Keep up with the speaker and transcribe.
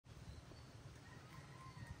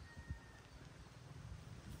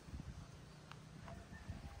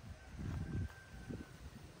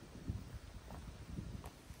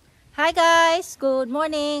Hi guys, good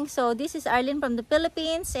morning. So this is Arlene from the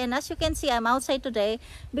Philippines, and as you can see, I'm outside today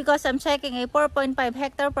because I'm checking a 4.5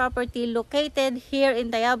 hectare property located here in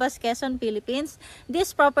Tayabas, Quezon, Philippines.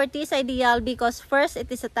 This property is ideal because first, it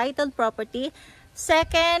is a titled property.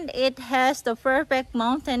 Second, it has the perfect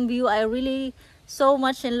mountain view. I really so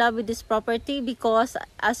much in love with this property because,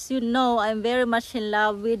 as you know, I'm very much in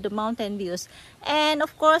love with the mountain views. And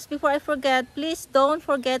of course, before I forget, please don't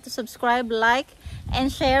forget to subscribe, like,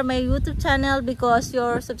 and share my YouTube channel because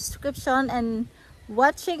your subscription and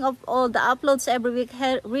watching of all the uploads every week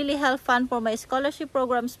really help fund for my scholarship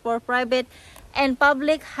programs for private and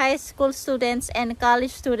public high school students and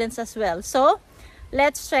college students as well. So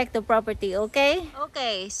let's check the property. Okay,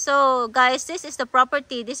 so guys, this is the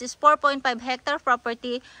property. This is 4.5 hectare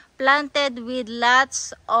property planted with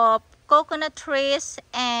lots of coconut trees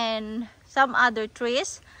and some other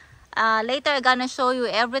trees. Later I'm gonna show you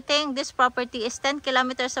everything. This property is 10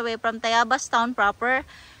 kilometers away from Tayabas town proper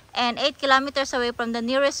and 8 kilometers away from the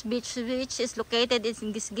nearest beach, which is located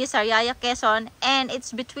in Guisguis Sariaya Quezon, and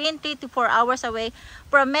it's between 3 to 4 hours away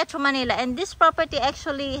from Metro Manila. And this property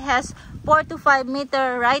actually has 4 to 5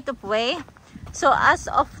 meter right of way. So as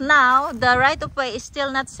of now, the right of way is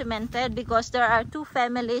still not cemented because there are two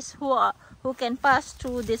families who can pass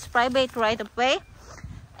through this private right of way.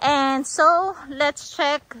 And so let's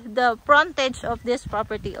check the frontage of this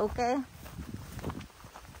property. Okay,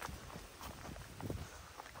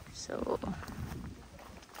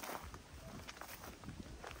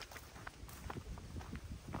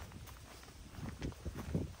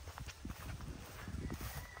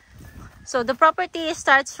 so the property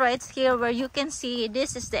starts right here where you can see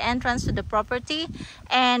this is the entrance to the property,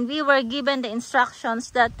 and we were given the instructions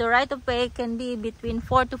that the right of way can be between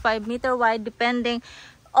 4 to 5 meter wide depending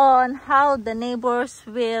on how the neighbors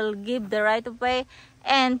will give the right of way.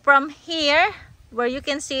 And from here where you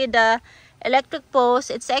can see the electric post,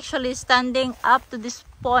 it's actually standing up to this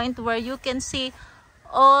point where you can see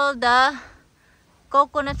all the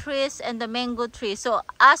coconut trees and the mango trees. So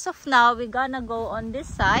as of now, we're gonna go on this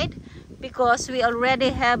side because we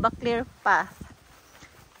already have a clear path.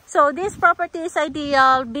 So this property is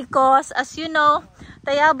ideal because, as you know,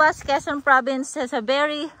 Tayabas, Quezon province has a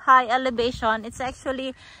very high elevation. It's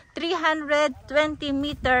actually 320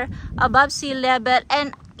 meter above sea level,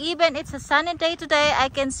 and even it's a sunny day today, I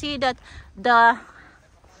can see that the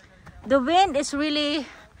wind is really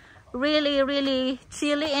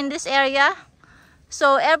chilly in this area.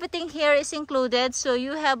 So everything here is included. So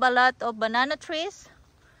you have a lot of banana trees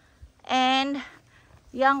and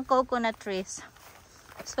young coconut trees.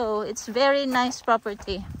 So it's very nice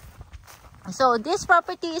property. So this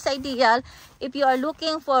property is ideal if you are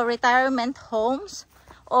looking for retirement homes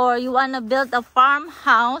or you want to build a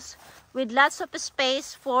farmhouse with lots of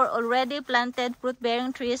space for already planted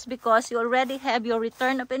fruit-bearing trees because you already have your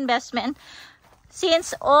return of investment,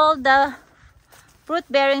 since all the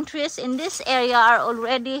fruit-bearing trees in this area are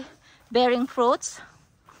already bearing fruits.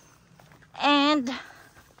 And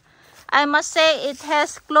I must say it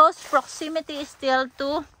has close proximity still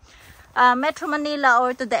to Metro Manila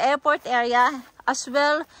or to the airport area as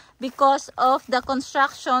well because of the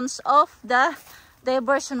constructions of the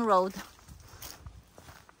diversion road.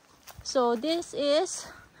 So this is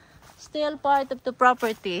still part of the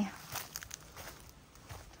property.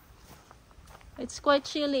 It's quite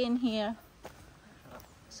chilly in here.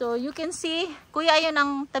 So you can see, kuya, ayun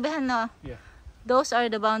ang tabihan na. Yeah. Those are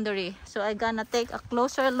the boundary. So I'm gonna take a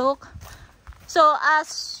closer look. So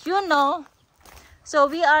as you know, so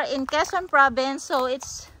we are in Quezon province, so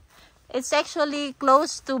it's actually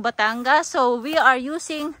close to Batangas. So we are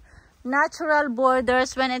using natural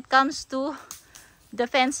borders when it comes to the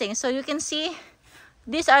fencing. So you can see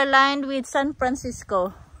these are lined with San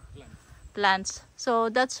Francisco plants. So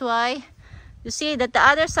that's why you see that the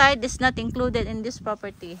other side is not included in this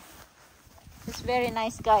property. It's very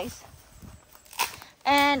nice, guys.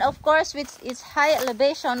 And of course, with its high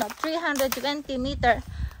elevation of 320 meter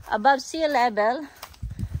above sea level,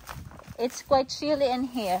 it's quite chilly in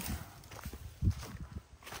here.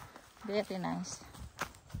 Very nice.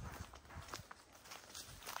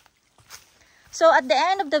 So at the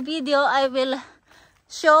end of the video, I will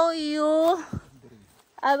show you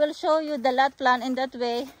the lot plan. In that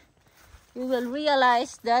way you will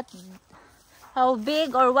realize that how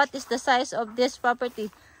big or what is the size of this property.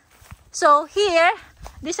 So here,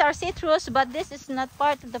 these are citrus, but this is not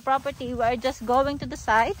part of the property. We are just going to the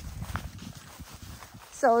side.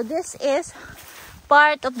 So this is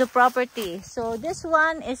part of the property. So this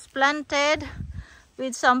one is planted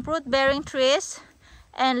with some fruit-bearing trees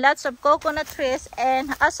and lots of coconut trees,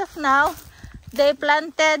 and as of now they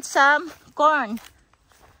planted some corn.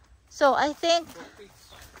 So I think,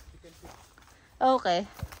 okay.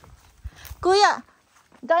 Kuya,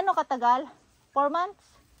 gaano katagal? 4 months?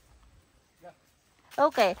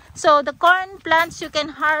 Okay, so the corn plants you can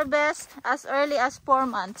harvest as early as 4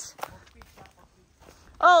 months.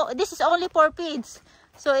 Oh, this is only for feeds,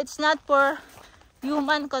 so it's not for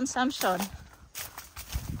human consumption.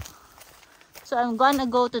 So I'm gonna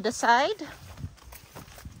go to the side.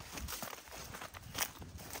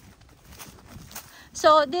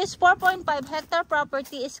 So this 4.5 hectare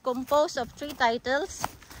property is composed of 3 titles.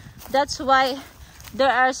 That's why there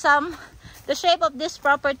are some, the shape of this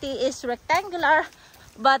property is rectangular,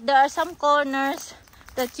 but there are some corners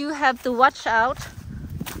that you have to watch out.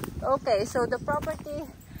 Okay, so the property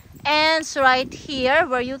ends right here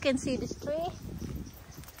where you can see this tree,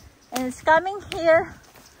 and it's coming here.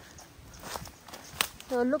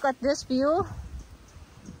 So look at this view.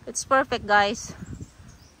 It's perfect, guys.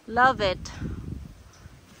 Love it.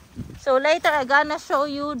 So later I'm gonna show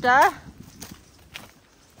you the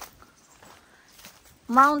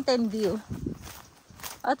mountain view.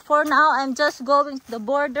 But for now, I'm just going to the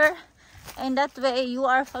border, and that way you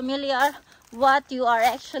are familiar what you are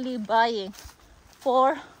actually buying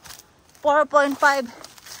for 4.5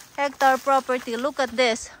 hectare property. Look at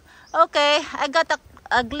this. Okay, I got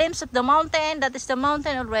a glimpse of the mountain. That is the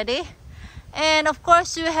mountain already. And of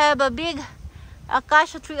course, you have a big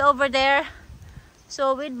acacia tree over there.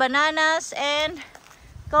 So with bananas and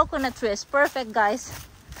coconut trees. Perfect, guys.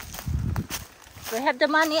 If I have the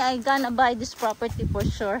money, I'm gonna buy this property for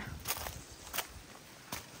sure.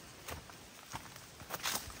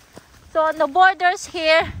 So on the borders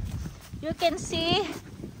here, you can see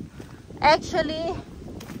actually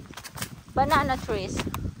banana trees.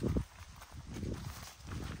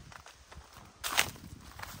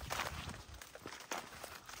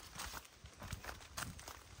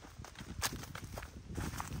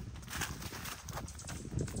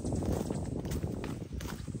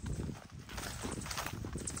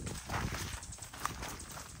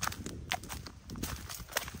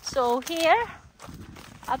 So here,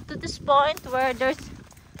 up to this point where there's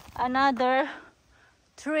another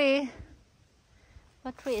tree.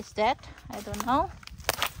 What tree is that? I don't know.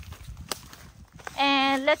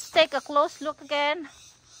 And let's take a close look again.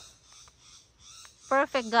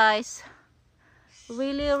 Perfect, guys.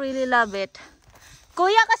 Really, really love it.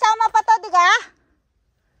 Kuya, kasama pa to, diga?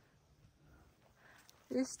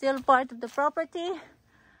 This is still part of the property.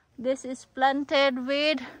 This is planted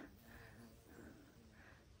with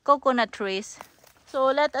coconut trees. So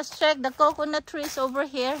let us check the coconut trees over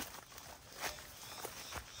here.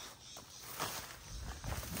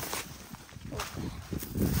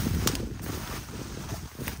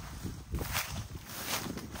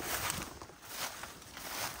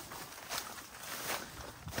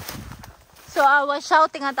 So I was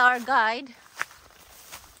shouting at our guide.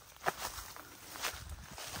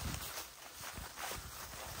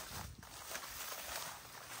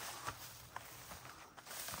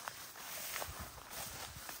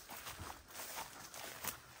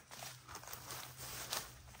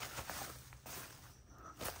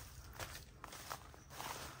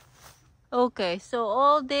 Okay, so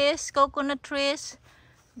all these coconut trees,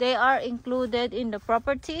 they are included in the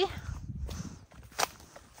property.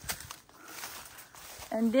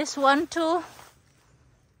 And this one too.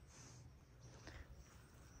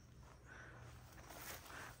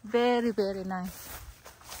 Very, very nice.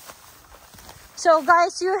 So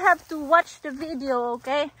guys, you have to watch the video,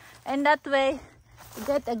 okay? And that way you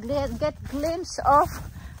get a glimpse of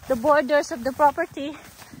the borders of the property.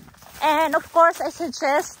 And of course, I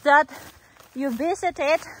suggest that you visit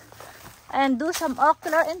it and do some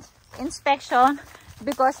ocular inspection,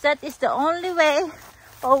 because that is the only way,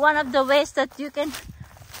 or one of the ways, that you can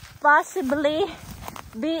possibly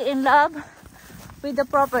be in love with the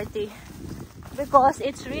property, because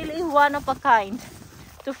it's really one of a kind.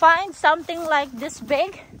 To find something like this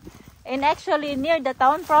big and actually near the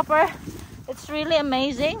town proper, it's really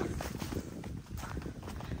amazing.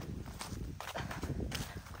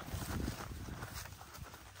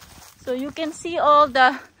 So you can see all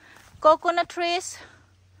the coconut trees.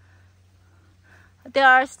 They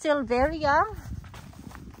are still very young.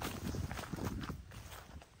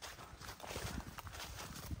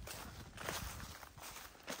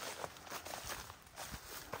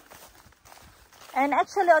 And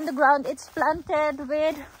actually on the ground, it's planted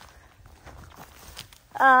with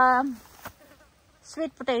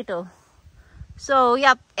sweet potato. So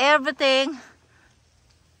yep, everything.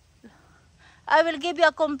 I will give you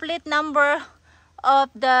a complete number of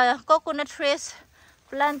the coconut trees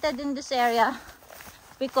planted in this area,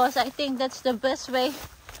 because I think that's the best way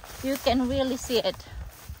you can really see it.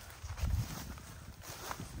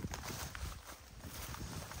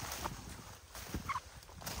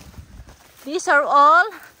 These are all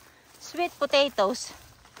sweet potatoes.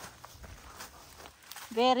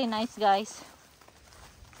 Very nice, guys.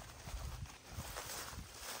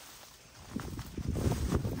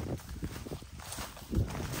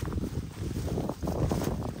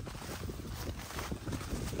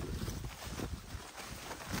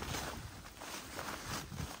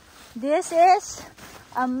 This is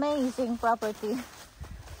amazing property.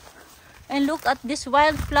 And look at these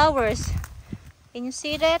wildflowers. Can you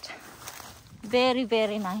see that? Very,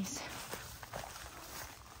 very nice.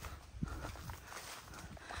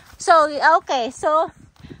 So, okay, so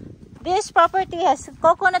this property has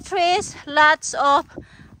coconut trees, lots of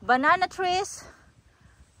banana trees,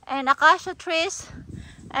 and acacia trees.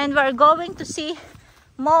 And we're going to see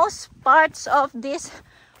most parts of this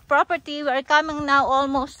property. We're coming now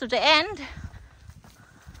almost to the end.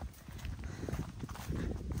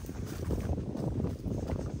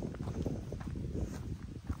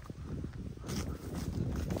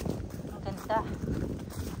 Ang ganda.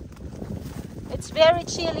 It's very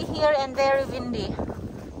chilly here and very windy.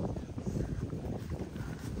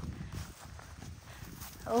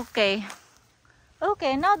 Okay.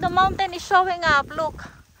 Okay, now the mountain is showing up.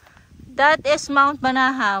 Look. That is Mt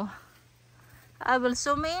Banahaw. I will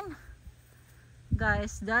zoom in.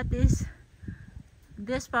 Guys,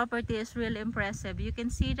 this property is really impressive. You can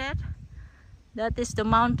see that. That is the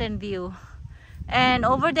mountain view. And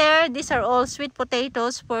over there, these are all sweet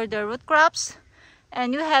potatoes for the root crops.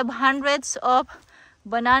 And you have hundreds of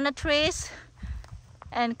banana trees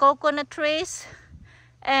and coconut trees.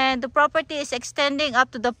 And the property is extending up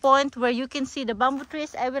to the point where you can see the bamboo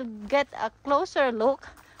trees. I will get a closer look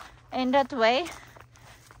in that way.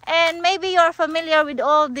 And maybe you're familiar with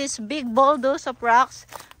all these big boulders of rocks.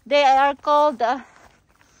 They are called,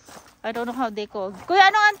 I don't know how they called. Kuya,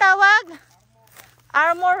 ano ang tawag?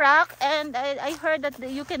 Armor rock. And I heard that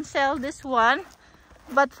you can sell this one.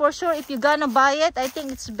 But for sure, if you're gonna buy it, I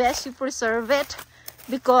think it's best you preserve it.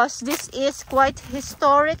 Because this is quite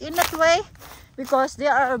historic in that way. Because they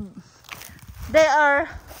are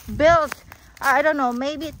built, I don't know,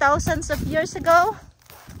 maybe thousands of years ago.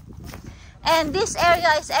 And this area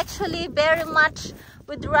is actually very much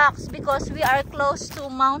with rocks because we are close to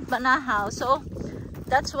Mt Banahaw. So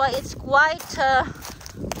that's why it's quite,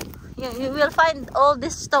 you will find all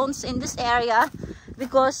these stones in this area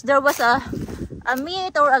because there was a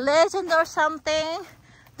myth or a legend or something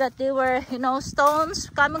that they were, you know, stones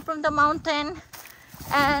coming from the mountain.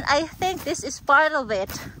 And I think this is part of it.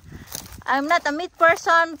 I'm not a myth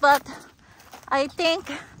person, but I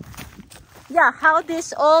think, yeah, how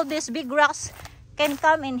all these big rocks can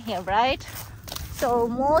come in here, right? So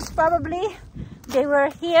most probably they were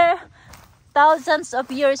here thousands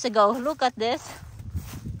of years ago. Look at this.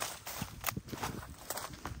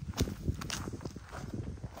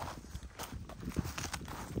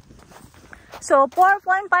 So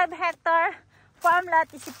 4.5 hectare farm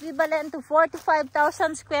lot is equivalent to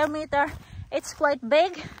 45,000 square meter. It's quite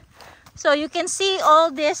big. So you can see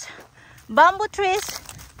all these bamboo trees.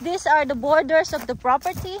 These are the borders of the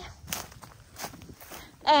property.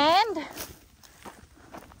 And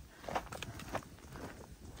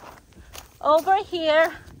over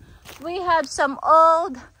here we have some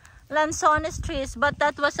old lanzones trees, but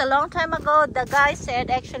that was a long time ago. The guy said,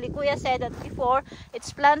 actually Kuya said that before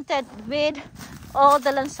it's planted with all the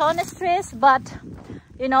lanzones trees, but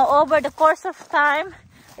you know, over the course of time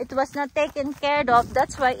it was not taken care of.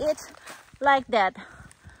 That's why it's like that.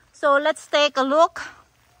 So let's take a look.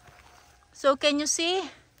 So can you see?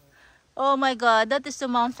 Oh my God, that is the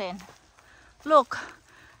mountain. Look,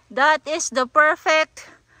 that is the perfect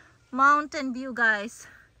mountain view, guys.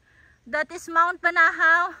 That is Mt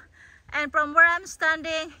Banahaw, and from where I'm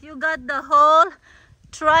standing, you got the whole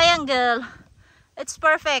triangle. It's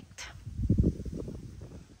perfect.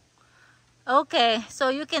 Okay, so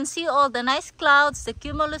you can see all the nice clouds, the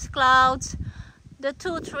cumulus clouds, the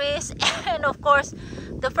two trees, and of course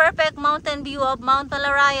the perfect mountain view of Mt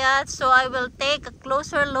Banahaw. So I will take a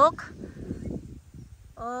closer look.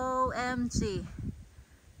 OMG,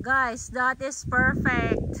 guys, that is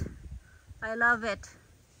perfect. I love it.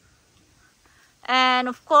 And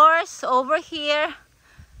of course over here,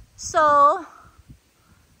 so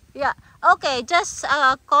yeah, okay, just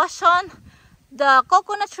caution, the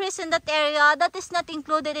coconut trees in that area, that is not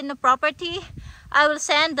included in the property. I will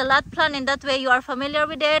send the lot plan, in that way you are familiar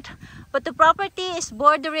with it. But the property is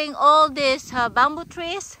bordering all these bamboo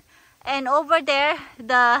trees, and over there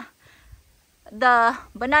the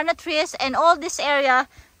banana trees, and all this area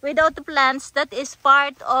without the plants, that is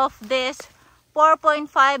part of this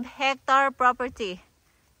 4.5 hectare property.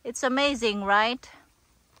 It's amazing, right?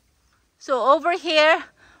 So over here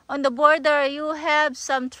On the border, you have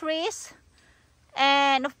some trees.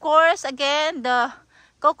 And of course, again, the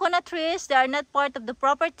coconut trees, they are not part of the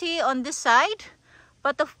property on this side.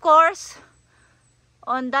 But of course,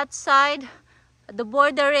 on that side, the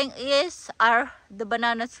bordering are the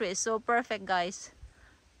banana trees. So perfect, guys.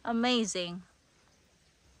 Amazing.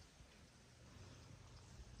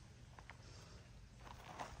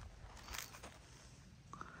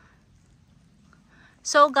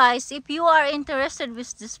 So guys, if you are interested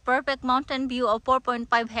with this perfect mountain view of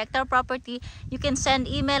 4.5 hectare property, you can send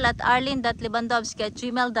email at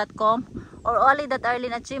arlene.lewandowski@gmail.com or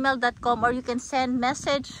oli.arlene@gmail.com, or you can send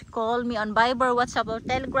message, call me on Viber, WhatsApp, or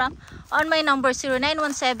Telegram on my number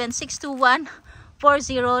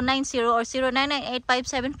 0917-621-4090 or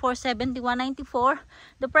 0998-574-7194.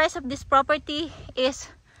 The price of this property is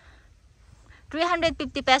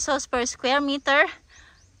 350 pesos per square meter.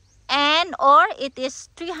 And or it is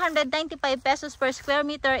 395 pesos per square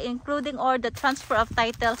meter, including or the transfer of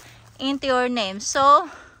title into your name. So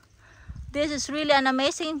this is really an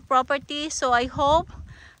amazing property. So I hope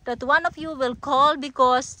that one of you will call,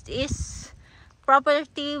 because this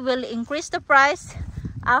property will increase the price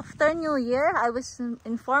after New Year. I was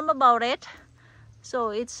informed about it.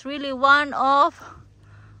 So it's really one of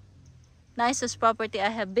nicest property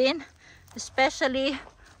I have been, especially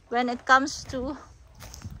when it comes to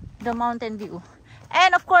the mountain view.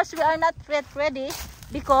 And of course, we are not yet ready,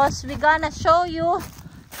 because we're gonna show you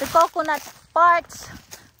the coconut parts,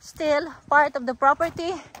 still part of the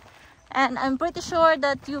property, and I'm pretty sure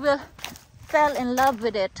that you will fall in love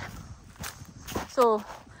with it. So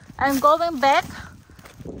I'm going back,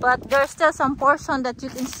 but there's still some portion that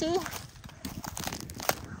you can see.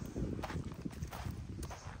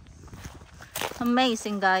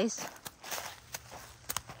 Amazing, guys.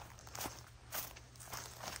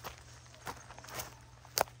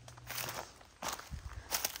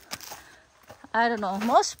 I don't know,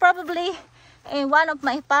 most probably in one of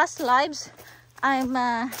my past lives, I'm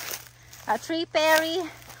a tree fairy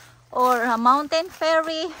or a mountain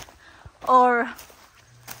fairy or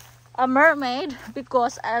a mermaid,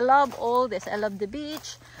 because I love all this. I love the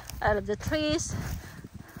beach, I love the trees,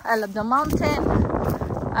 I love the mountain,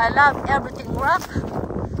 I love everything rock.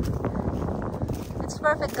 It's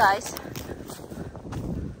perfect, guys.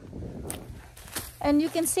 And you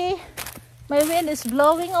can see my wind is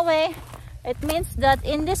blowing away. It means that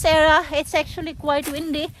in this area, it's actually quite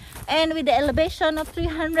windy, and with the elevation of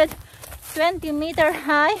 320 meter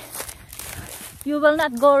high, you will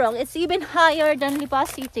not go wrong. It's even higher than Lipa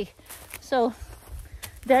City. So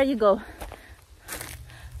there you go.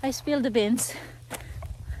 I spilled the beans.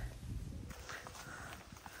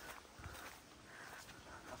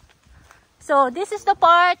 So this is the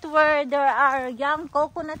part where there are young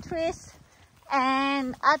coconut trees,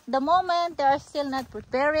 and at the moment they are still not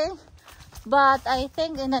preparing. But I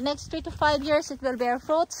think in the next 3 to 5 years it will bear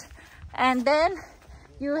fruits, and then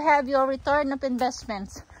you have your return of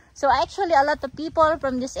investments. So actually a lot of people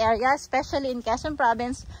from this area, especially in Quezon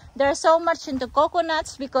province, they're so much into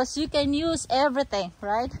coconuts because you can use everything,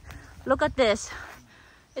 right? Look at this.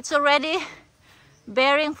 It's already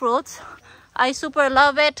bearing fruits. I super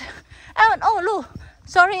love it. And oh look,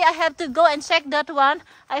 sorry, I have to go and check that one.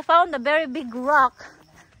 I found a very big rock.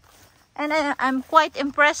 And I'm quite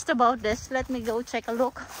impressed about this. Let me go take a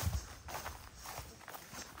look.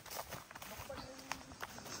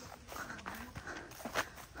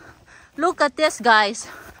 Look at this, guys.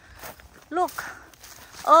 Look.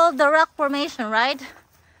 All the rock formation, right?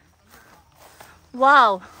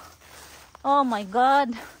 Wow. Oh my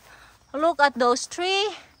God. Look at those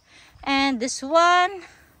three. And this one.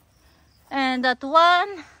 And that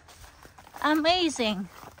one. Amazing.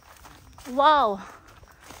 Wow.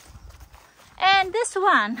 And this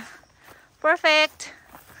one, perfect.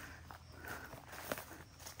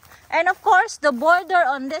 And of course, the border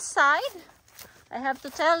on this side, I have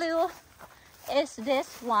to tell you, is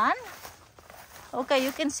this one. Okay,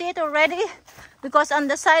 you can see it already, because on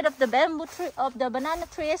the side of the bamboo tree, of the banana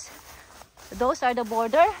trees, those are the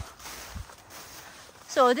border.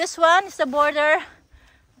 So this one is the border,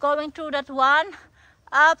 going through that one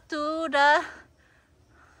up to the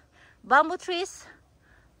bamboo trees.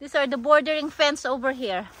 These are the bordering fence over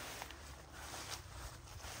here.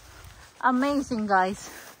 Amazing, guys.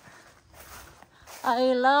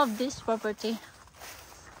 I love this property.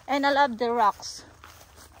 And I love the rocks.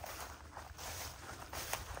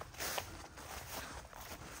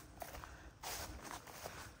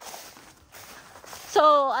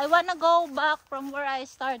 So I want to go back from where I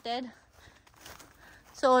started.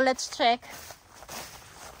 So let's check.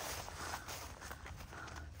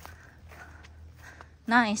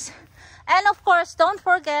 Nice. And of course, don't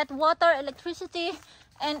forget, water, electricity,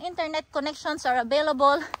 and internet connections are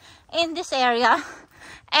available in this area.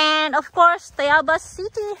 And of course, Tayabas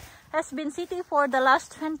City has been city for the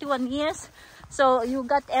last 21 years. So you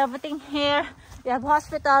got everything here. You have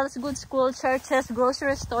hospitals, good school, churches,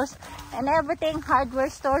 grocery stores, and everything, hardware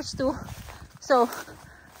stores too. So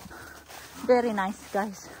very nice,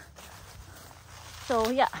 guys. So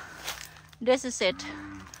yeah, this is it.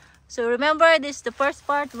 So remember, this is the first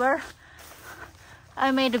part where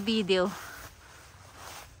I made a video.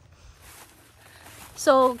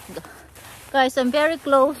 So guys, I'm very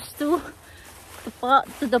close to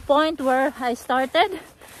the point where I started.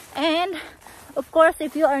 And of course,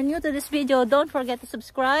 if you are new to this video, don't forget to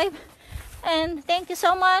subscribe. And thank you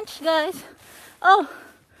so much, guys. Oh,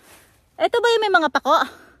 ito ba yung may mga pako?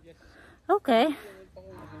 Yes. Okay.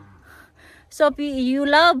 So if you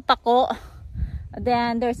love pako,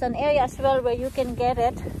 then there's an area as well where you can get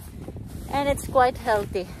it. And it's quite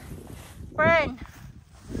healthy. Fern.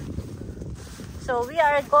 So we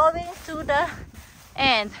are going to the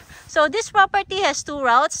end. So this property has two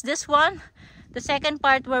routes. This one, the second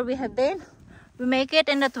part where we have been, we make it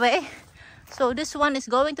in that way. So this one is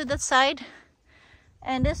going to that side,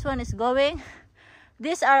 and this one is going.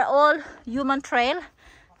 These are all human trail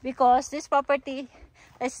because this property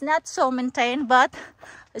is not so maintained, but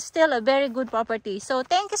it's still a very good property. So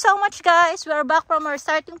thank you so much, guys. We are back from our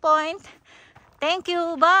starting point. Thank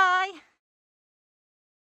you. Bye.